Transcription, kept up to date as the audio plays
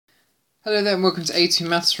Hello there and welcome to A2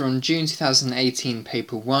 Maths on June 2018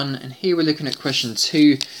 paper 1, and here we're looking at question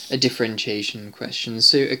 2, a differentiation question.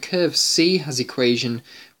 So a curve C has equation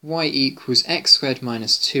y equals x squared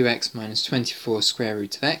minus 2x minus 24 square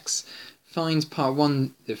root of x. Find part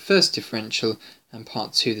 1 the first differential and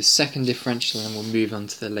part 2 the second differential, and we'll move on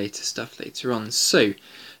to the later stuff later on. So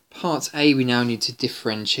part A, we now need to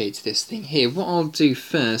differentiate this thing here. What I'll do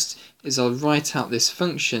first is I'll write out this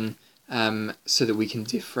function so that we can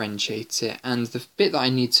differentiate it, and the bit that I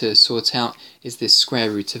need to sort out is this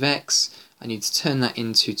square root of x. I need to turn that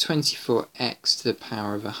into 24x to the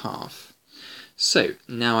power of a half. So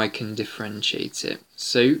now I can differentiate it.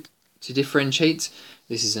 So to differentiate,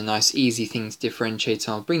 this is a nice easy thing to differentiate.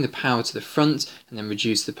 I'll bring the power to the front and then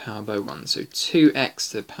reduce the power by 1. So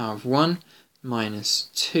 2x to the power of 1 minus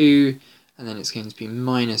 2, and then it's going to be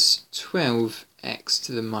minus 12x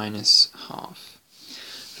to the minus half.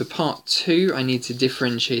 For part 2, I need to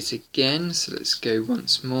differentiate again, so let's go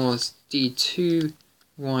once more. It's d2y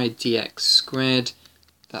dx squared.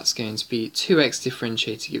 That's going to be 2x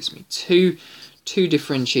differentiated gives me 2, 2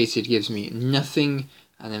 differentiated gives me nothing,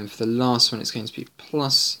 and then for the last one it's going to be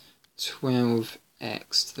plus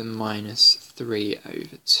 12x to the minus 3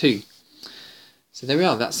 over 2. So there we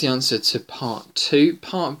are, that's the answer to part 2.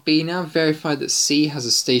 Part B now, verify that C has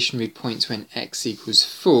a stationary point when x equals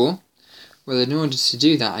 4. Well, in order to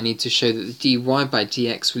do that, I need to show that the dy by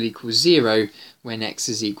dx will equal 0 when x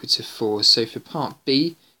is equal to 4. So for part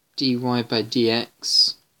B, dy by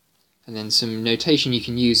dx, and then some notation you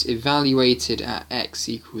can use, evaluated at x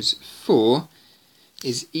equals 4,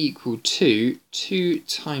 is equal to 2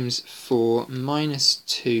 times 4 minus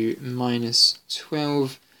 2 minus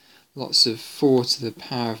 12, lots of 4 to the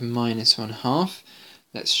power of minus 1/2.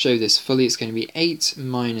 Let's show this fully. It's going to be 8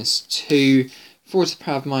 minus 2. 4 to the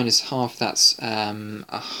power of minus half, that's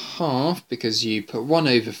a half, because you put 1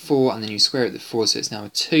 over 4 and then you square it to 4, so it's now a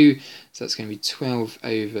 2. So that's going to be 12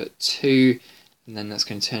 over 2, and then that's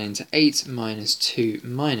going to turn into 8 minus 2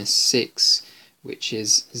 minus 6, which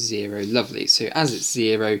is 0. Lovely. So as it's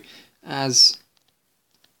 0, as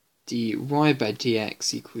dy by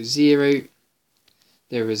dx equals 0,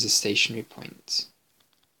 there is a stationary point.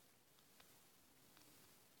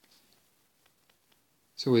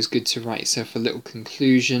 It's always good to write yourself a little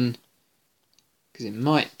conclusion, because it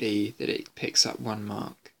might be that it picks up 1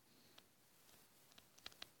 mark.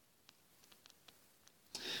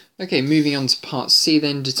 Okay, moving on to part C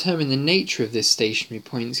then. Determine the nature of this stationary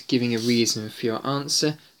point, giving a reason for your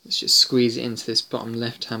answer. Let's just squeeze it into this bottom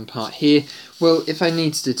left-hand part here. Well, if I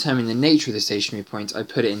need to determine the nature of the stationary point, I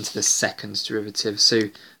put it into the second derivative. So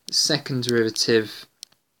the second derivative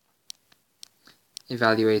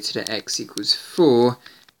evaluated at x equals 4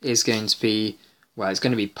 is going to be, well, it's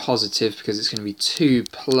going to be positive, because it's going to be 2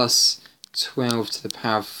 plus 12 to the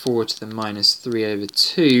power of 4 to the minus 3 over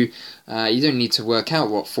 2. You don't need to work out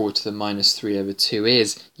what 4 to the minus 3 over 2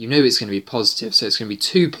 is. You know it's going to be positive, so it's going to be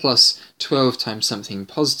 2 plus 12 times something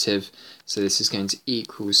positive. So this is going to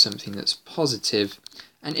equal something that's positive.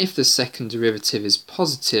 And if the second derivative is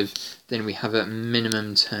positive, then we have a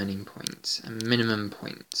minimum turning point, a minimum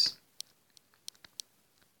point.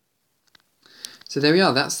 So there we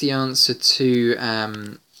are, that's the answer to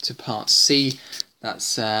part C. That's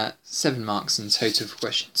 7 marks in total for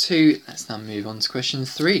question 2. Let's now move on to question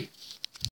 3.